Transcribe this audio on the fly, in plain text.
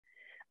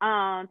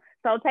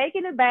So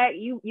taking it back,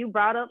 you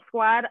brought up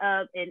Sqad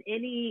Up, and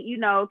any,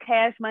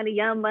 Cash Money,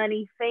 Young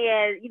Money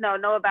fan,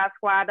 know about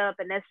Sqad Up,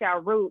 and that's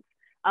y'all roots.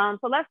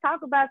 So let's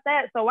talk about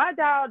that. So why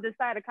y'all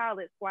decide to call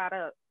it Sqad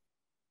Up?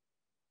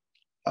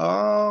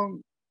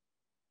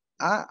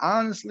 I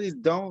honestly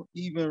don't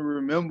even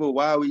remember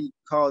why we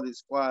called it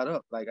Sqad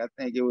Up. Like, I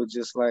think it was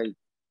just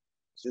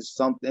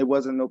something. It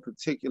wasn't no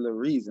particular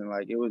reason.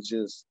 Like, it was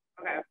just.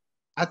 Okay.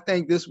 I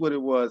think this what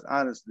it was.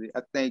 Honestly,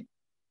 I think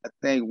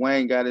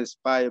Wayne got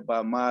inspired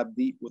by Mobb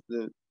Deep with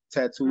the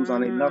tattoos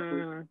on their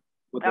knuckles,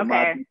 with the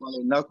Mobb Deep on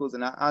their knuckles,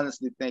 and I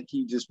honestly think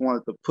he just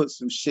wanted to put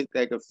some shit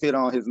that could fit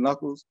on his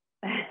knuckles.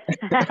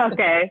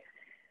 Okay,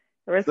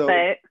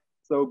 respect.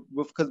 So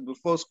because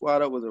before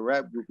Sqad Up was a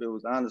rap group, it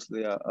was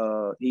honestly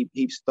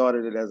he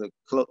started it as a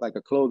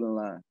clothing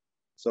line.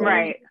 So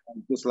right,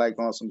 just like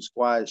on some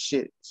squad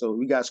shit. So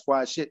we got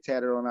squad shit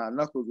tatted on our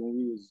knuckles when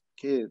we was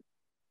kids,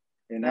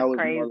 and that's that was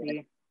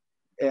crazy.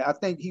 I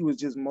think he was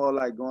just more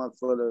like going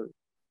for the,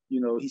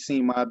 he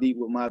seen Mobb Deep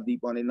with Mobb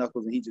Deep on their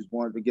knuckles, and he just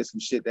wanted to get some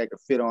shit that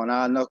could fit on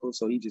our knuckles,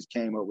 so he just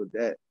came up with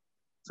that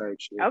type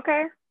shit.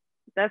 Okay,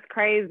 that's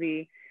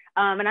crazy.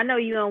 And I know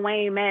you and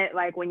Wayne met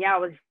like when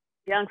y'all was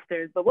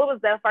youngsters, but what was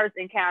that first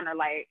encounter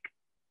like?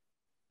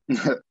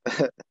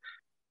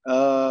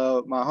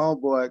 My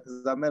homeboy,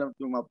 because I met him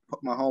through my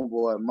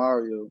homeboy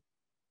Mario,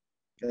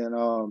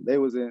 and they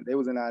was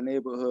in our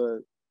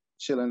neighborhood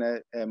chilling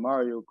at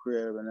Mario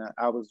crib, and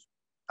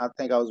I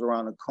think I was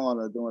around the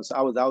corner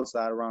I was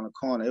outside around the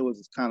corner. It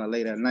was kind of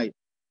late at night.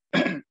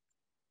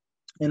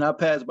 And I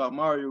passed by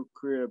Mario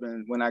crib,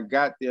 and when I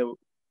got there,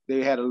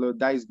 they had a little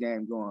dice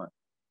game going.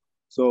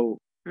 So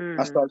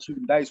I started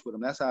shooting dice with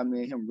him. That's how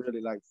me and him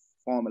really like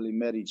formally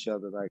met each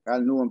other. Like, I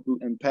knew him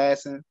in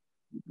passing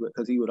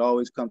because he would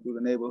always come through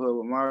the neighborhood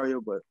with Mario,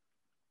 but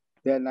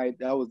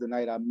that was the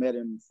night I met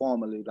him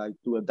formally, like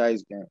through a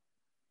dice game.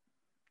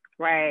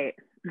 Right.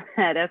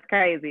 That's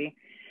crazy.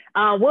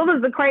 What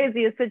was the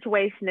craziest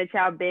situation that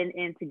y'all been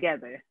in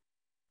together?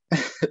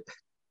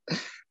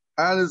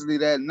 Honestly,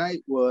 that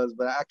night was,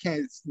 but I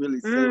can't really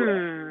say what I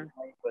did,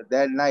 but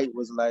that night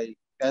was like,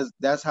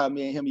 that's how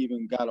me and him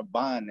even got a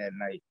bond that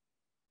night,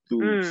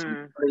 through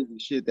some crazy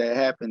shit that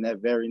happened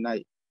that very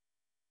night.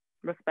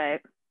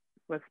 Respect.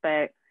 What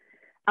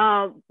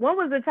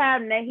was the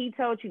time that he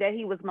told you that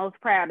he was most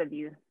proud of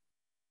you?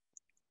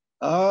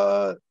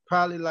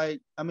 Probably like,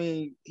 I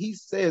mean, he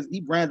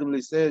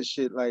randomly says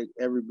shit like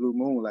every blue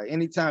moon. Like,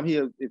 anytime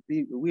if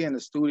we in the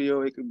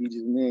studio, it could be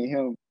just me and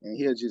him, and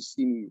he'll just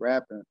see me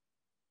rapping,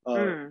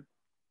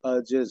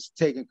 just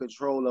taking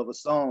control of a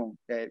song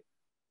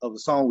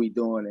we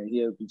doing, and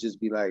he'll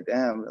just be like,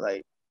 damn,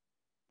 like,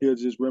 he'll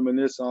just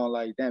reminisce on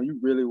like, damn, you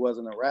really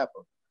wasn't a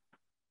rapper.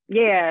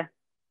 Yeah.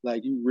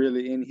 Like, you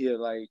really in here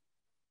like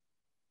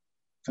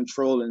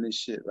controlling this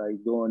shit,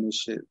 like doing this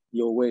shit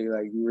your way,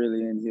 like you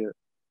really in here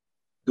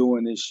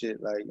doing this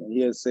shit, like, and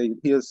he'll say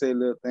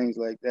little things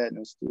like that in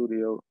the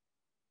studio.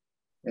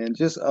 And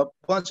just a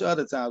bunch of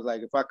other times,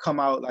 like if I come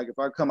out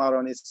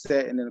on his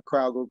set and then the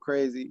crowd go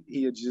crazy,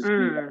 he'll just be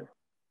like,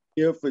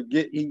 he'll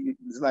forget,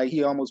 it's like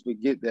he almost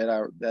forget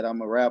that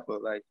I'm a rapper.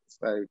 Like, it's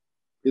like,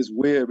 it's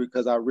weird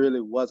because I really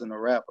wasn't a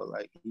rapper.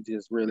 Like, he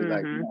just really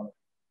like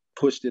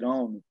pushed it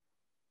on me.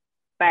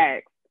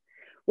 Facts.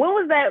 What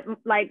was that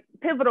like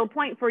pivotal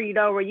point for you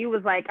though, where you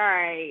was like, all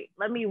right,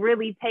 let me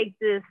really take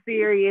this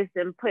serious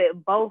and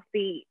put both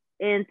feet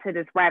into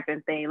this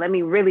rapping thing. Let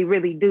me really,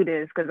 really do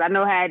this, because I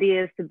know how it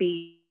is to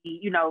be,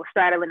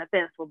 straddling the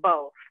fence with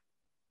both.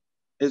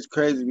 It's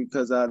crazy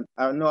because I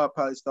know I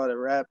probably started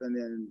rapping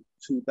in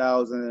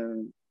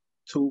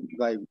 2002,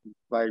 like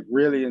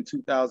really in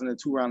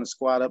 2002 around the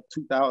Sqad Up,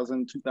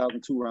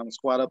 2002 around the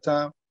Sqad Up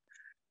time.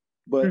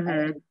 But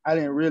I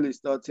didn't really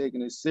start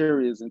taking it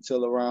serious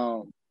until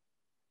around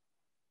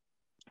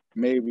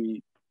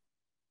maybe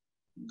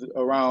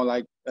around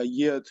like a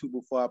year or two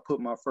before I put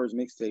my first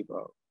mixtape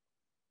out.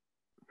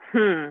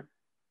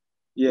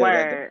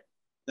 Yeah,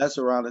 that's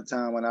around the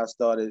time when I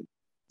started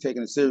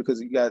taking it serious,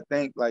 because you gotta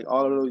think, like,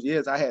 all of those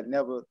years I had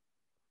never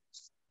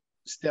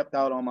stepped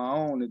out on my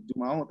own to do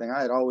my own thing.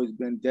 I had always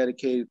been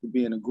dedicated to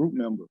being a group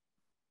member.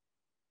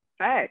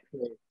 Right.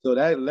 So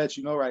that lets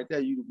you know right there,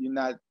 you're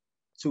not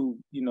too,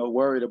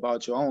 worried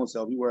about your own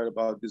self. You worried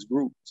about this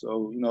group.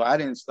 So, I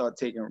didn't start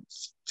taking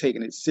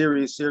it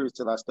serious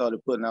till I started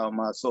putting out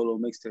my solo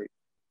mixtape.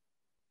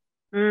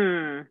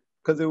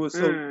 Because it was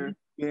so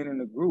being in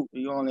the group,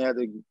 you only had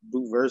to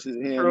do verses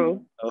here,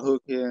 and a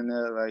hook here and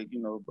there, like,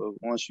 but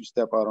once you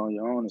step out on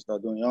your own and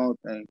start doing your own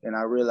thing, and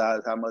I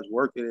realized how much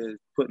work it is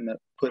putting a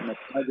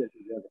project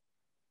together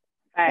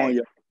on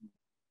your.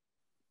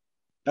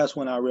 That's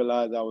when I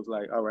realized, I was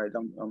like, all right,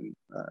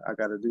 I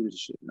got to do this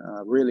shit now.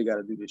 I really got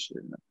to do this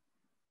shit now.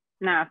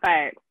 Nah,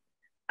 facts.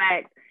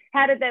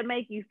 How did that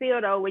make you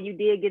feel though, when you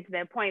did get to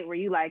that point where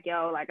you like,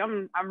 yo, like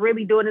I'm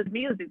really doing this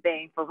music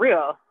thing for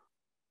real?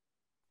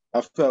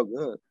 I felt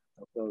good.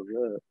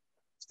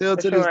 Still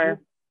to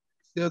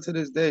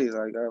this day,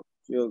 like, I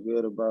feel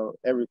good about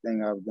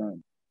everything I've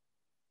done.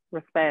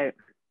 Respect.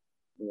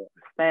 Yeah.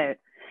 Respect.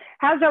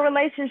 How's your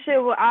relationship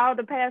with all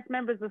the past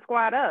members of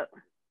Sqad Up?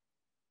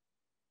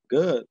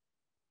 Good.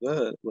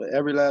 With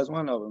every last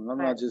one of them. I'm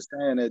not just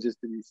saying that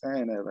just to be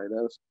saying that. Like,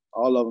 that's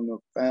all of them are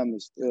family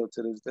still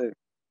to this day.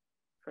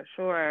 For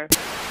sure.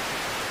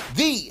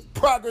 The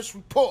Progress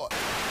Report.